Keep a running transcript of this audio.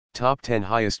Top 10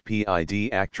 Highest PID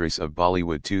Actress of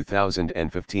Bollywood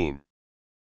 2015.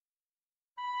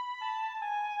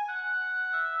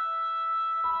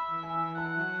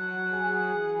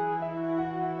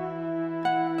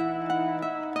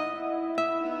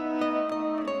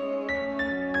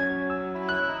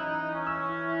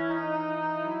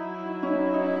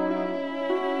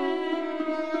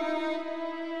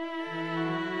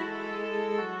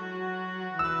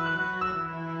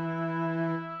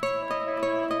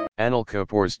 Anil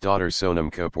Kapoor's daughter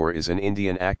Sonam Kapoor is an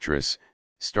Indian actress,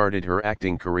 started her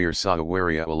acting career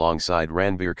Sahawaria alongside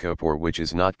Ranbir Kapoor, which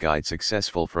is not guide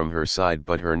successful from her side,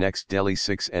 but her next Delhi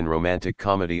 6 and romantic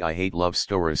comedy I Hate Love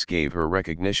Stories gave her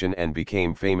recognition and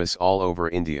became famous all over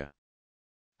India.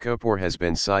 Kapoor has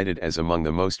been cited as among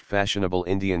the most fashionable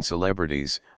Indian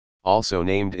celebrities, also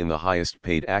named in the highest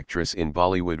paid actress in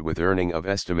Bollywood with earning of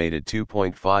estimated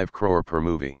 2.5 crore per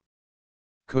movie.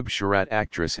 Khubsurat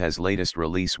actress has latest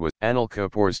release was Anil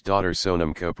Kapoor's daughter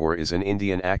Sonam Kapoor is an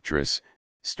Indian actress,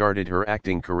 started her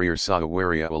acting career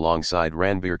Sahawaria alongside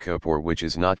Ranbir Kapoor, which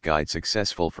is not guide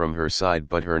successful from her side,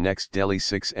 but her next Delhi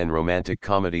 6 and romantic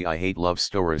comedy I Hate Love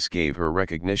Stories gave her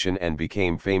recognition and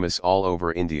became famous all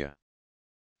over India.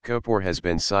 Kapoor has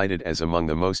been cited as among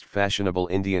the most fashionable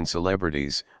Indian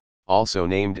celebrities, also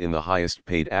named in the highest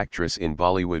paid actress in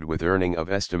Bollywood with earning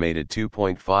of estimated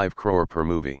 2.5 crore per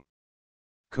movie.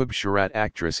 Khubsurat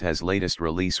actress has latest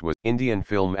release was Indian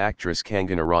film actress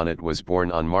Kangana Ranaut was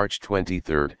born on March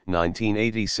 23,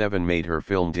 1987, made her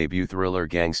film debut thriller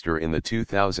Gangster in the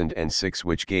 2006,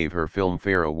 which gave her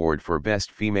Filmfare Award for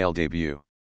Best Female Debut.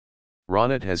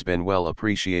 Ranaut has been well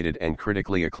appreciated and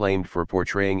critically acclaimed for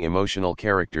portraying emotional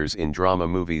characters in drama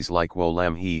movies like Wo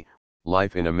Lam Hai,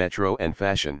 Life in a Metro and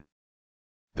Fashion.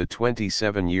 The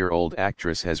 27-year-old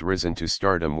actress has risen to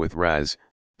stardom with Raz,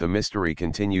 The Mystery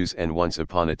Continues and Once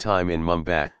Upon a Time in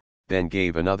Mumbai, then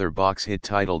gave another box hit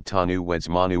titled Tanu Weds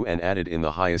Manu and added in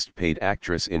the highest paid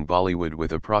actress in Bollywood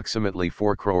with approximately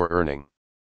 4 crore earning.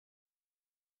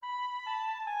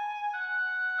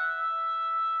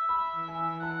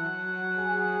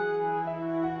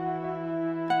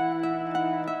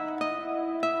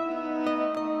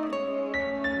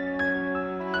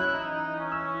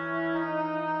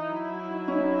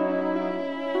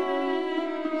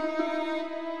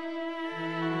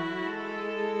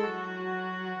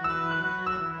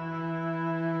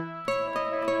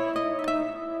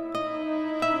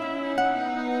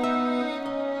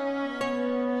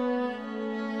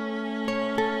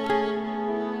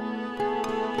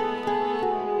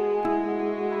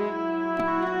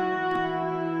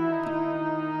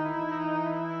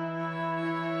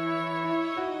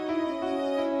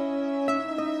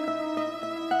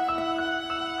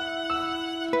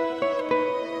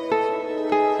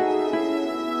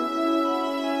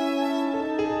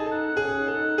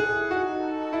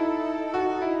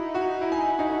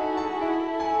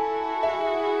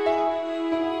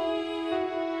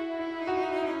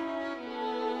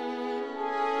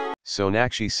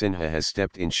 Sonakshi Sinha has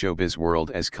stepped in showbiz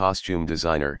world as costume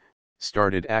designer,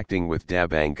 started acting with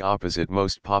Dabang opposite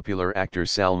most popular actor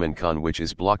Salman Khan, which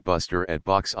is blockbuster at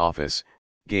box office,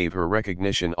 gave her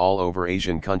recognition all over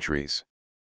Asian countries.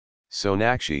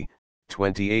 Sonakshi,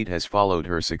 28, has followed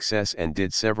her success and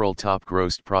did several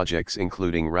top-grossed projects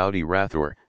including Rowdy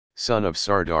Rathore, Son of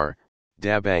Sardar,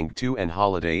 Dabang 2 and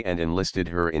Holiday, and enlisted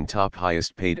her in top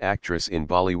highest paid actress in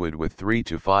Bollywood with 3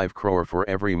 to 5 crore for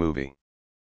every movie.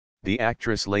 The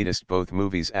actress' latest both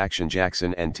movies Action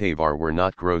Jackson and Tavar were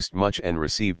not grossed much and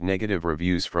received negative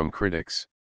reviews from critics.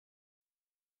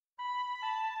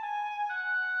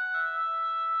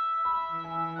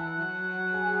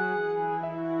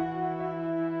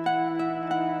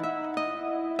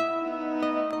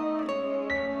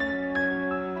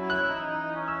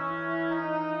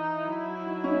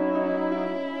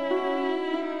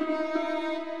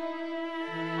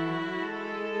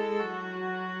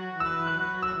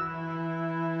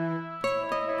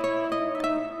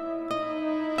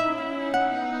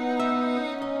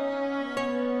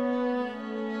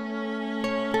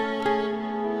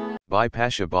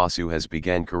 Bipasha Basu has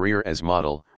began career as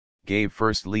model, gave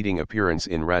first leading appearance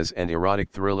in Raz and erotic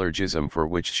thriller Jism, for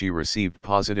which she received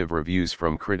positive reviews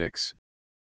from critics.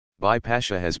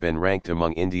 Bipasha has been ranked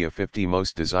among India 50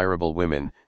 most desirable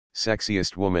women,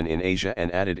 sexiest woman in Asia, and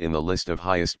added in the list of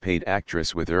highest paid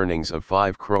actress with earnings of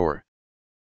 5 crore.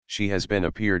 She has been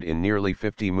appeared in nearly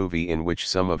 50 movies, in which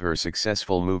some of her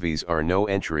successful movies are No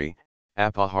Entry,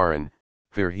 Apaharan,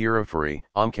 Fir Herafari,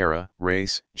 Omkara,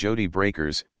 Race, Jodi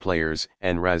Breakers, Players,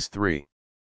 and Raz 3.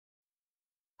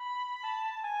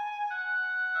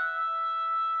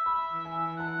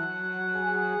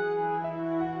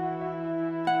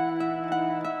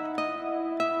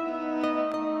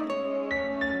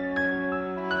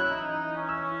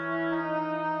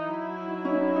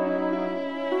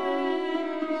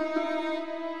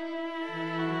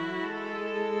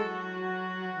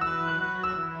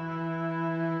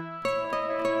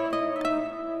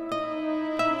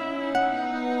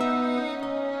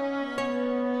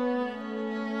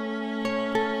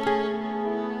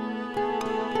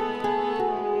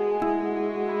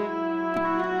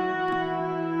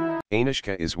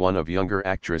 Anushka is one of younger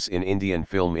actress in Indian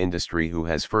film industry who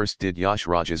has first did Yash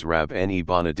Raj's Rab Ne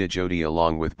Bana Di Jodi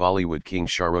along with Bollywood king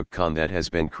Shah Rukh Khan that has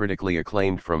been critically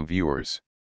acclaimed from viewers.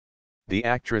 The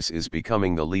actress is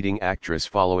becoming the leading actress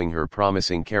following her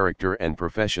promising character and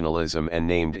professionalism and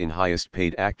named in highest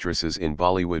paid actresses in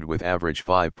Bollywood with average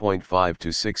 5.5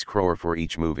 to 6 crore for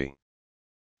each movie.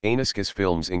 Anushka's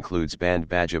films includes Band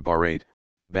Baja Barat,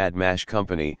 Badmash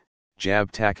Company,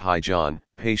 Jab Tak Hai Jaan,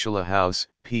 Paishala House,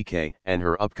 PK, and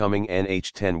her upcoming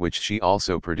NH10 which she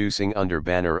also producing under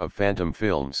banner of Phantom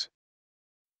Films.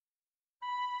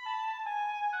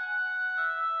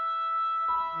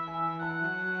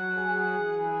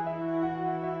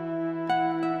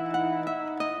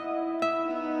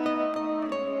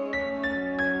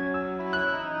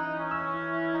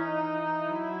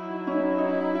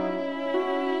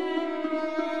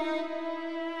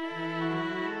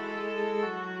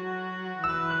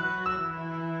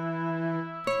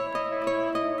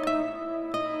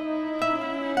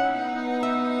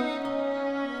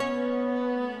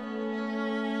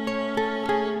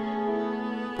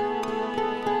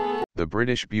 The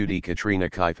British beauty Katrina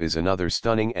Kaif is another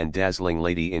stunning and dazzling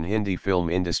lady in Hindi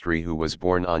film industry who was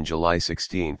born on July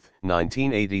 16,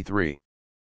 1983.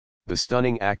 The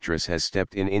stunning actress has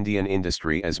stepped in Indian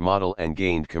industry as model and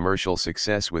gained commercial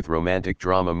success with romantic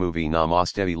drama movie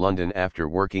Namaste London after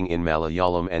working in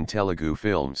Malayalam and Telugu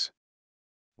films.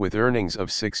 With earnings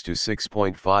of 6 to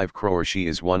 6.5 crore she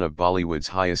is one of Bollywood's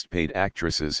highest paid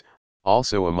actresses,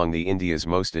 also among the India's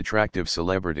most attractive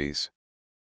celebrities.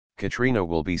 Katrina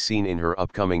will be seen in her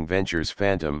upcoming ventures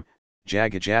Phantom,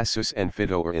 Jagajasus and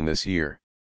Fitoor in this year.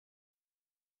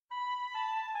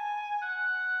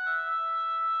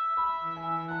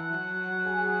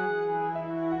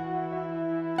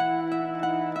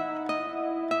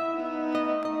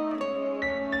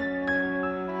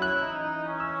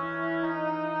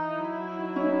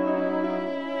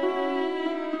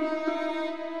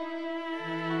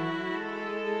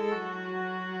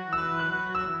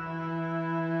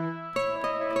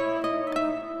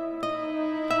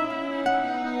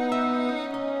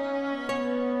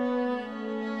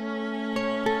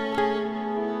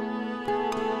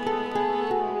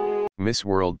 Miss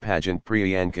World pageant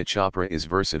Priyanka Chopra is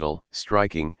versatile,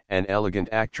 striking, and elegant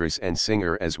actress and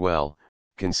singer as well,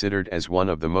 considered as one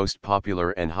of the most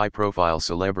popular and high-profile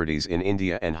celebrities in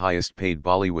India and highest-paid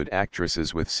Bollywood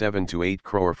actresses with 7 to 8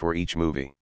 crore for each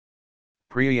movie.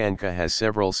 Priyanka has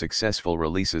several successful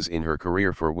releases in her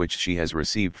career for which she has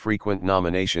received frequent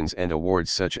nominations and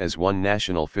awards such as 1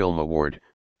 National Film Award,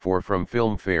 4 from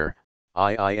Filmfare,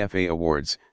 IIFA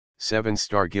Awards, 7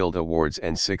 Star Guild Awards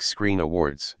and 6 Screen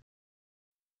Awards.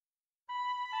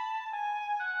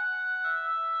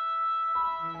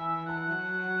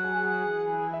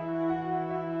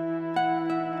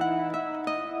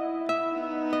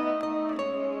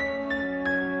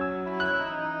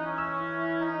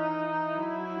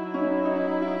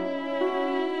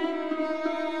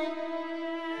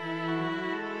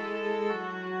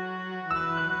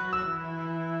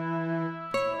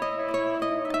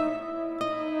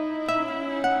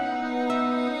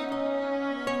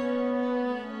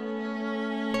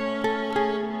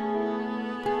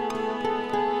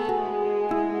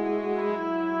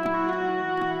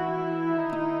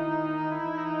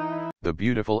 The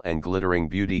beautiful and glittering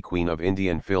beauty queen of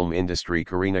Indian film industry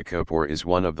Kareena Kapoor is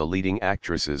one of the leading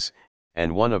actresses,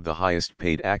 and one of the highest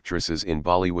paid actresses in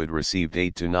Bollywood received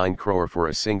 8 to 9 crore for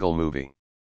a single movie.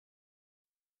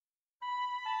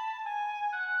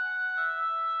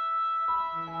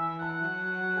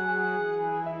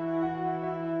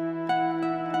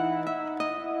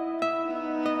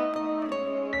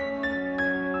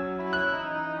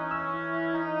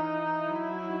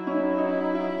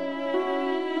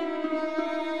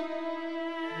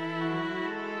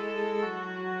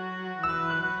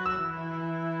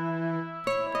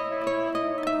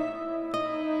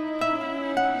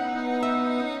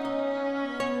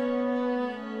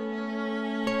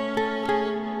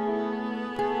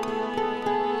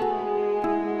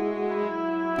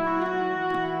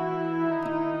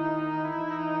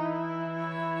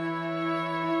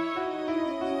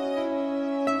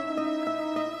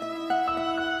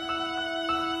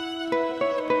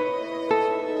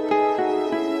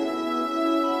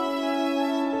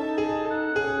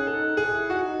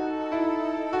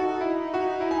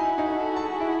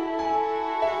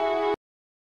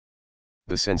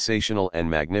 The sensational and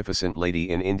magnificent lady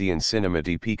in Indian cinema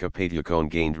Deepika Padukone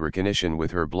gained recognition with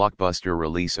her blockbuster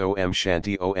release Om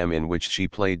Shanti Om in which she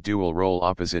played dual role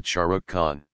opposite Shah Rukh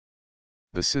Khan.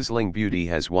 The sizzling beauty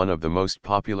has one of the most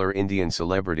popular Indian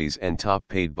celebrities and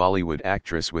top-paid Bollywood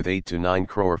actress with 8 to 9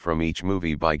 crore from each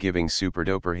movie by giving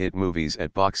super-duper hit movies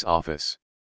at box office.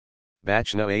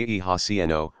 Bachna Ae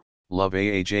Hasieno, Love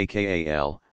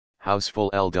Aajkal, Houseful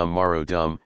El Dum Maro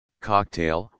Dum,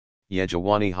 Cocktail, Ye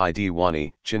Jawani Hai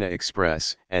Diwani, China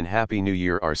Express, and Happy New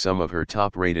Year are some of her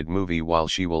top-rated movie, while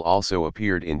she will also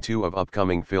appeared in 2 of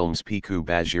upcoming films Piku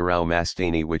Bajirao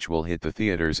Mastani, which will hit the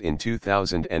theaters in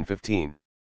 2015.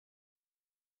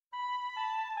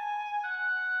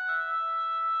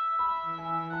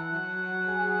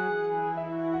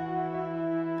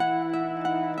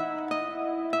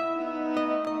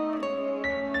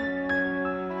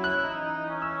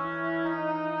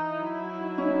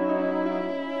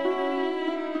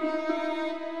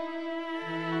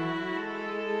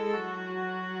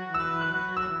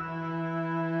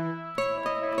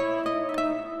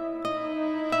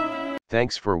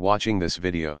 Thanks for watching this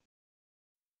video.